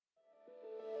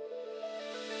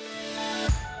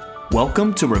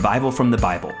Welcome to Revival from the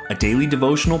Bible, a daily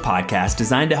devotional podcast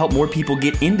designed to help more people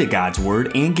get into God's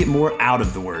Word and get more out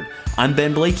of the Word. I'm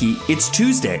Ben Blakey. It's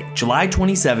Tuesday, July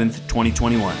 27th,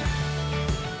 2021.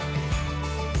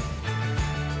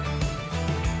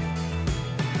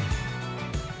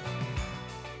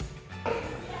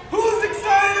 Who's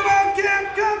excited about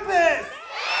Camp Compass?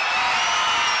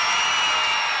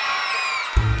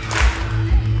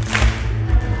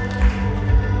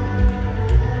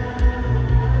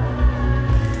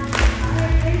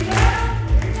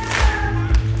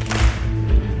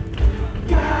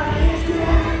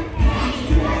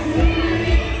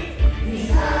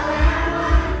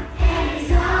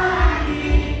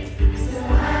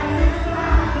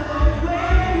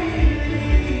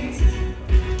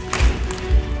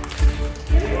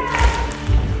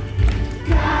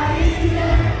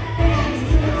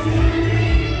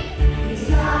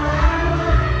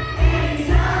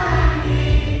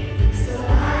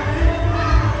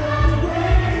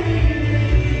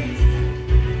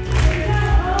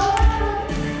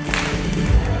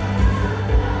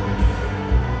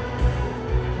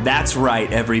 That's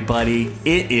right, everybody.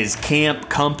 It is Camp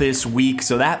Compass week,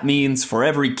 so that means for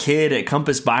every kid at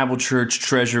Compass Bible Church,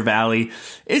 Treasure Valley,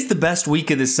 it's the best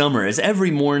week of the summer, as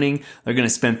every morning they're going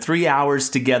to spend 3 hours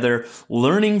together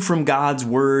learning from God's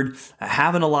Word,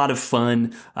 having a lot of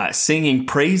fun, singing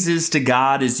praises to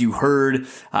God, as you heard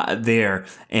there.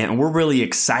 And we're really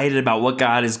excited about what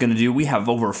God is going to do. We have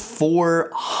over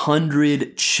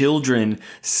 400 children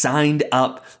signed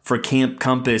up for Camp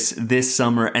Compass this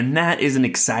summer, and that is an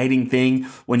exciting thing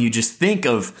when you just think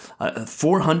of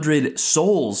 400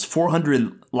 souls,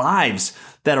 400 lives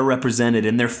that are represented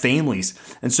and their families.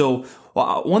 And so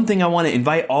one thing I want to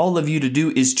invite all of you to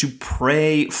do is to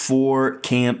pray for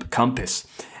Camp Compass.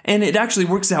 And it actually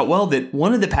works out well that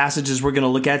one of the passages we're going to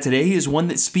look at today is one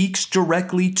that speaks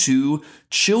directly to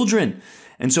children.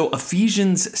 And so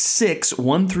Ephesians 6,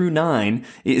 1 through 9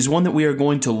 is one that we are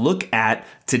going to look at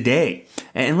today.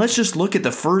 And let's just look at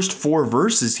the first 4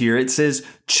 verses here. It says,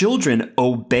 "Children,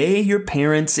 obey your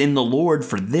parents in the Lord,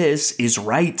 for this is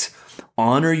right.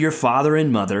 Honor your father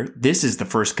and mother. This is the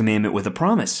first commandment with a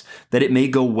promise, that it may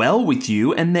go well with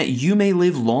you and that you may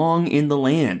live long in the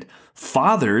land.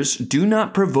 Fathers, do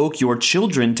not provoke your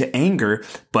children to anger,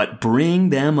 but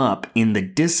bring them up in the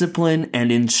discipline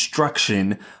and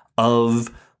instruction of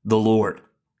the Lord."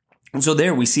 And so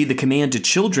there we see the command to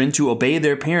children to obey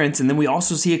their parents, and then we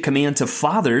also see a command to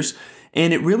fathers,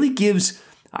 and it really gives,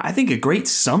 I think, a great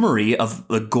summary of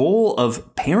the goal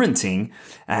of parenting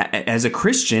as a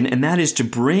Christian, and that is to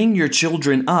bring your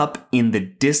children up in the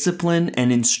discipline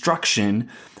and instruction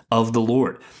of the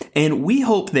Lord. And we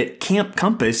hope that Camp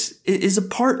Compass is a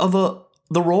part of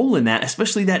the role in that,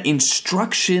 especially that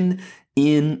instruction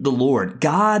in the Lord.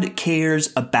 God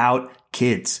cares about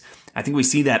kids. I think we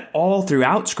see that all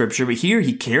throughout Scripture, but here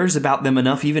he cares about them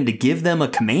enough even to give them a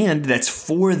command that's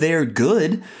for their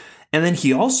good. And then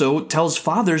he also tells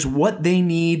fathers what they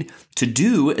need to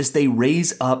do as they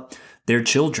raise up their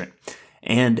children.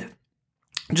 And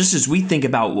just as we think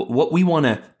about what we want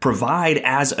to provide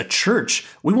as a church,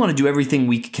 we want to do everything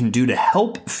we can do to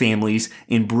help families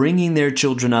in bringing their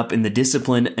children up in the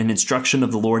discipline and instruction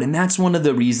of the Lord. And that's one of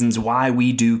the reasons why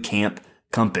we do Camp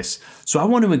Compass. So I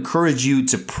want to encourage you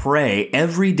to pray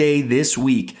every day this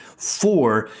week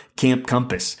for Camp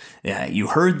Compass. You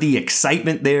heard the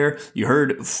excitement there. You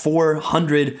heard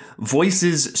 400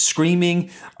 voices screaming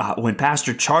when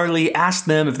Pastor Charlie asked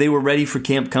them if they were ready for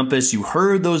Camp Compass. You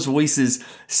heard those voices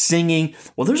singing.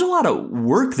 Well, there's a lot of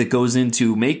work that goes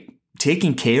into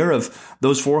taking care of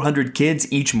those 400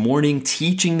 kids each morning,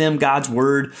 teaching them God's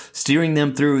Word, steering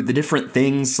them through the different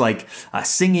things like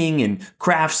singing and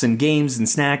crafts and games and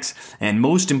snacks, and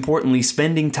most importantly,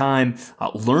 spending time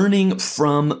learning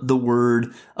from the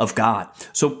Word of God.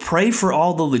 So pray for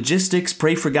all the logistics,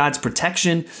 pray for God's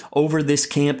protection over this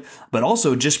camp, but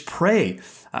also just pray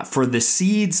for the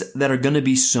seeds that are going to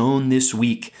be sown this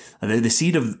week, the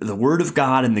seed of the Word of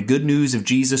God and the good news of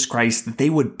Jesus Christ, that they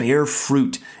would bear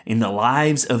fruit in the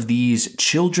lives of these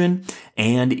children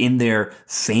and in their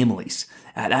families.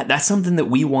 That's something that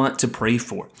we want to pray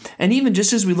for. And even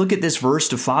just as we look at this verse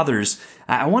to fathers,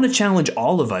 I want to challenge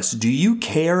all of us. Do you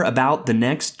care about the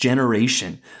next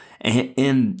generation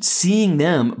and seeing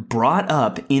them brought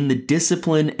up in the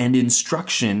discipline and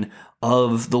instruction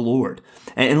of the Lord?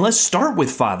 And let's start with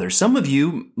fathers. Some of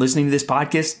you listening to this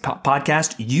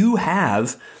podcast, you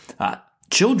have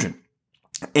children.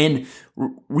 And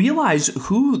realize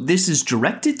who this is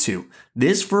directed to.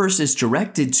 This verse is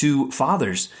directed to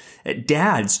fathers.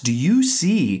 Dads, do you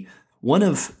see one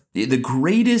of the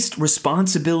greatest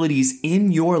responsibilities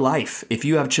in your life, if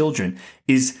you have children,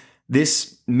 is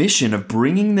this mission of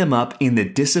bringing them up in the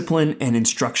discipline and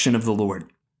instruction of the Lord.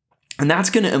 And that's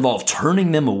going to involve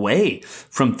turning them away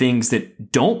from things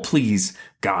that don't please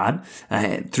God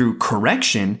through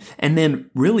correction, and then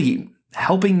really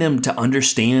helping them to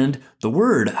understand the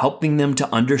word, helping them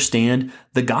to understand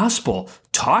the gospel,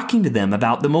 talking to them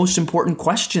about the most important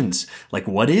questions, like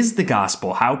what is the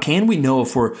gospel? How can we know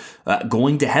if we're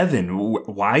going to heaven?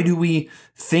 Why do we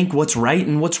think what's right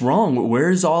and what's wrong? Where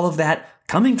is all of that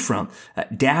coming from?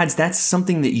 Dads, that's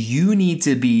something that you need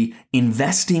to be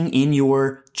investing in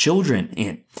your children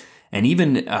in. And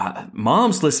even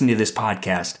moms listening to this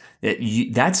podcast,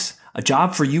 that's a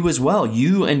job for you as well.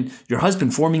 You and your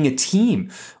husband forming a team,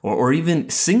 or even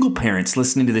single parents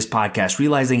listening to this podcast,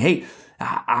 realizing, hey,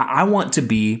 I want to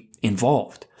be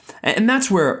involved. And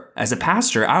that's where, as a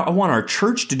pastor, I want our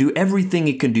church to do everything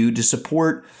it can do to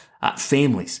support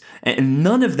families. And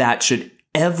none of that should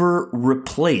ever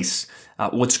replace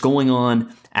what's going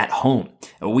on at home.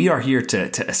 We are here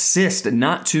to assist,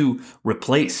 not to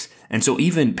replace. And so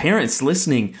even parents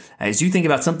listening, as you think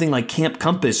about something like Camp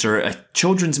Compass or a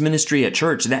children's ministry at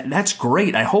church, that's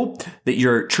great. I hope that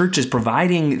your church is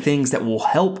providing things that will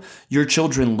help your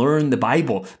children learn the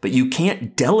Bible, but you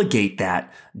can't delegate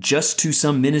that just to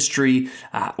some ministry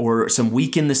or some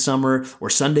week in the summer or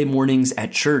Sunday mornings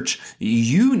at church.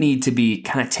 You need to be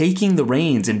kind of taking the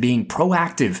reins and being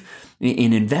proactive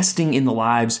in investing in the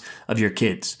lives of your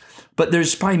kids. But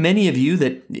there's probably many of you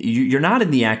that you're not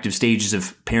in the active stages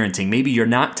of parenting. Maybe you're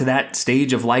not to that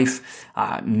stage of life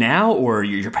now, or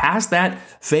you're past that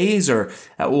phase, or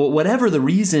whatever the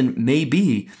reason may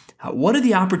be. What are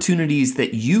the opportunities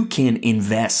that you can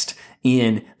invest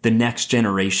in the next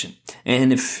generation?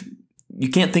 And if you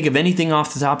can't think of anything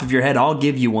off the top of your head, I'll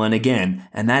give you one again,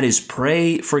 and that is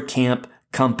pray for Camp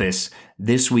Compass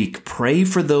this week. Pray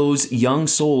for those young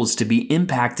souls to be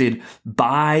impacted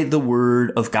by the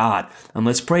Word of God. And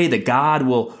let's pray that God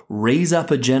will raise up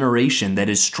a generation that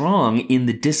is strong in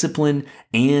the discipline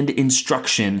and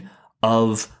instruction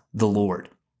of the Lord.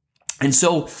 And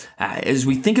so as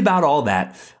we think about all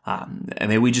that,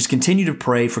 may we just continue to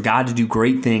pray for God to do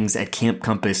great things at Camp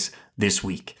Compass this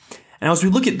week. And as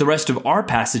we look at the rest of our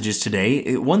passages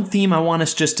today, one theme I want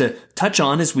us just to touch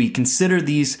on as we consider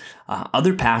these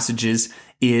other passages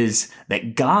is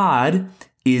that God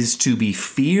is to be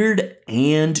feared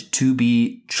and to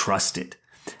be trusted.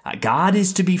 God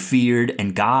is to be feared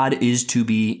and God is to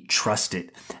be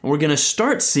trusted. And we're going to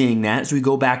start seeing that as we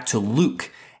go back to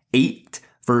Luke 8,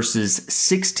 verses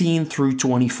 16 through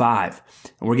 25.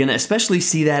 And we're going to especially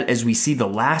see that as we see the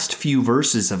last few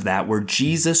verses of that, where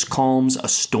Jesus calms a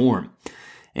storm.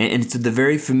 And it's the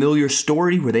very familiar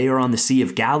story where they are on the Sea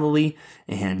of Galilee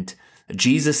and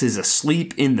Jesus is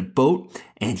asleep in the boat,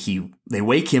 and they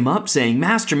wake him up saying,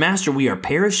 "Master, Master, we are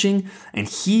perishing." And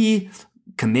he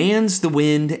commands the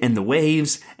wind and the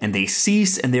waves, and they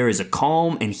cease, and there is a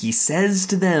calm. And he says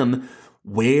to them,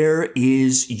 "Where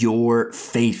is your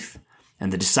faith?"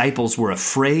 And the disciples were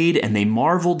afraid, and they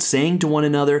marveled, saying to one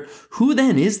another, "Who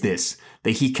then is this,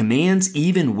 that he commands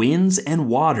even winds and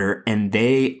water, and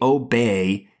they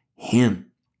obey him?"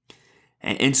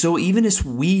 And so even as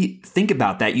we think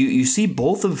about that, you see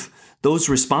both of those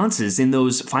responses in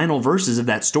those final verses of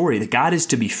that story, that God is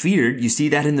to be feared. You see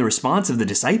that in the response of the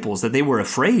disciples, that they were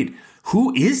afraid.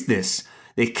 Who is this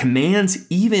that commands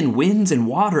even winds and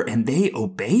water, and they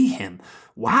obey him?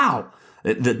 Wow.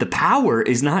 The power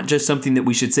is not just something that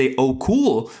we should say, "Oh,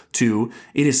 cool," to.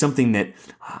 It is something that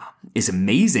is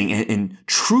amazing and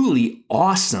truly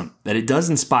awesome, that it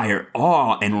does inspire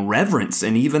awe and reverence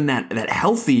and even that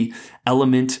healthy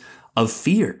element of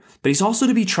fear. But he's also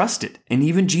to be trusted. And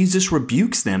even Jesus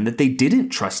rebukes them that they didn't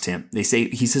trust him. He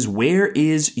says, "Where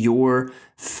is your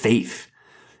faith?"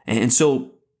 And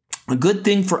so a good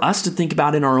thing for us to think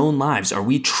about in our own lives, are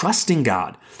we trusting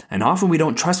God? And often we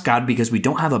don't trust God because we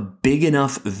don't have a big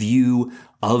enough view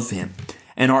of him.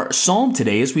 And our psalm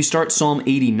today, as we start Psalm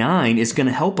 89, is going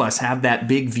to help us have that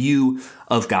big view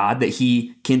of God, that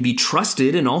he can be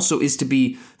trusted and also is to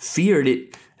be feared.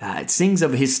 It sings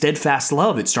of his steadfast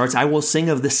love. It starts, "I will sing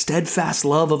of the steadfast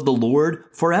love of the Lord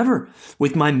forever.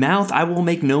 With my mouth I will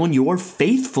make known your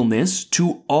faithfulness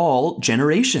to all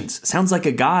generations." Sounds like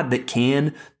a God that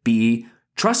can be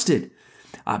trusted.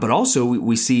 But also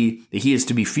we see that he is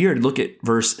to be feared. Look at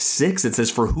verse 6. It says,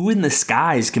 "For who in the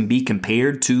skies can be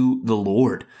compared to the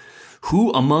Lord?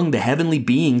 Who among the heavenly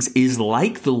beings is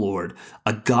like the Lord,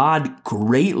 a God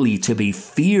greatly to be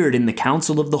feared in the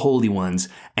council of the holy ones,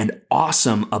 and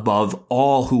awesome above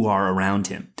all who are around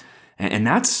him?" And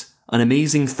that's an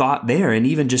amazing thought there. And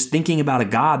even just thinking about a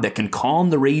God that can calm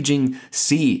the raging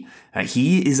sea.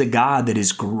 He is a God that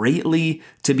is greatly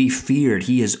to be feared.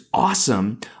 He is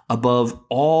awesome above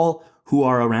all who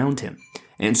are around him.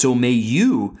 And so may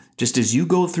you, just as you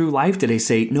go through life today,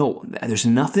 say, no, there's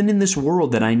nothing in this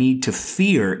world that I need to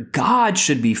fear. God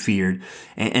should be feared.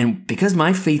 And because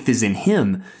my faith is in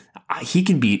him, he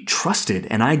can be trusted,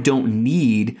 and I don't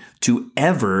need to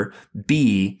ever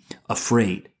be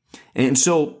afraid. And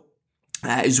so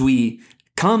as we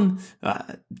come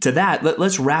to that,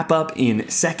 let's wrap up in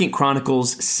 2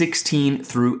 Chronicles 16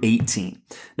 through 18.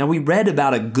 Now, we read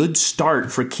about a good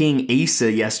start for King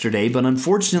Asa yesterday, but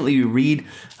unfortunately we read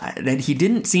that he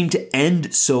didn't seem to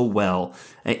end so well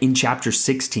in chapter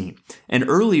 16. And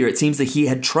earlier it seems that he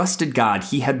had trusted God.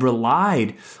 He had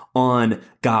relied on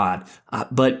God.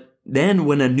 But then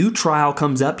when a new trial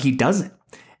comes up, he doesn't.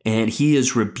 And he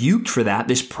is rebuked for that.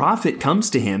 This prophet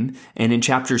comes to him, and in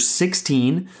chapter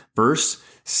 16, verse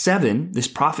 7, this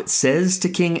prophet says to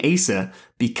King Asa,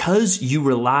 "Because you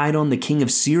relied on the king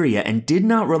of Syria and did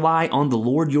not rely on the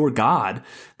Lord your God,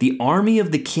 the army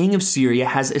of the king of Syria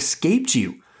has escaped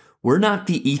you. Were not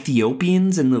the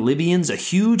Ethiopians and the Libyans a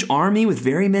huge army with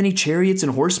very many chariots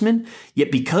and horsemen?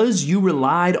 Yet because you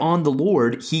relied on the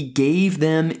Lord, he gave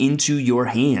them into your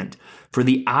hand. For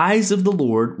the eyes of the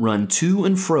Lord run to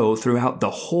and fro throughout the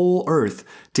whole earth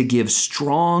to give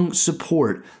strong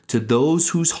support to those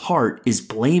whose heart is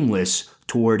blameless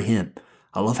toward him."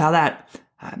 I love how that,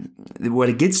 what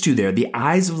it gets to there, the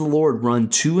eyes of the Lord run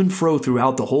to and fro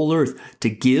throughout the whole earth to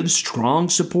give strong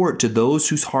support to those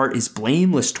whose heart is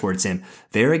blameless towards him.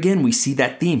 There again, we see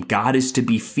that theme. God is to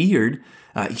be feared.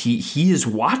 He is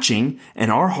watching,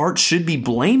 and our hearts should be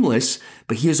blameless,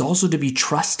 but he is also to be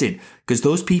trusted, because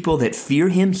those people that fear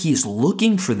him, he is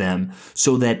looking for them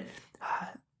so that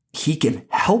he can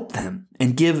help them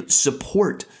and give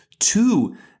support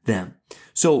to them.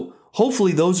 So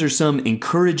hopefully those are some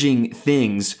encouraging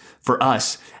things for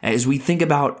us as we think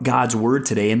about God's word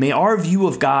today, and may our view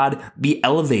of God be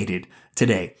elevated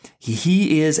today.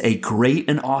 He is a great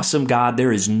and awesome God.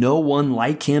 There is no one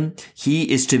like him.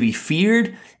 He is to be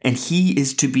feared, and he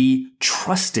is to be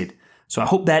trusted. So I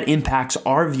hope that impacts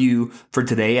our view for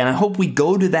today, and I hope we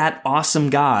go to that awesome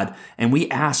God and we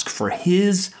ask for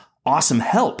his awesome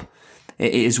help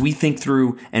as we think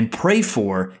through and pray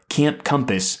for Camp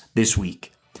Compass this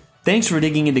week. Thanks for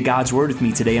digging into God's Word with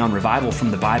me today on Revival from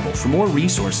the Bible. For more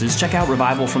resources, check out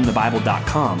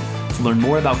revivalfromthebible.com. To learn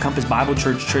more about Compass Bible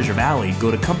Church Treasure Valley, go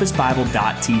to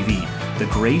compassbible.tv. The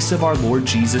grace of our Lord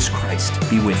Jesus Christ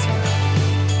be with you.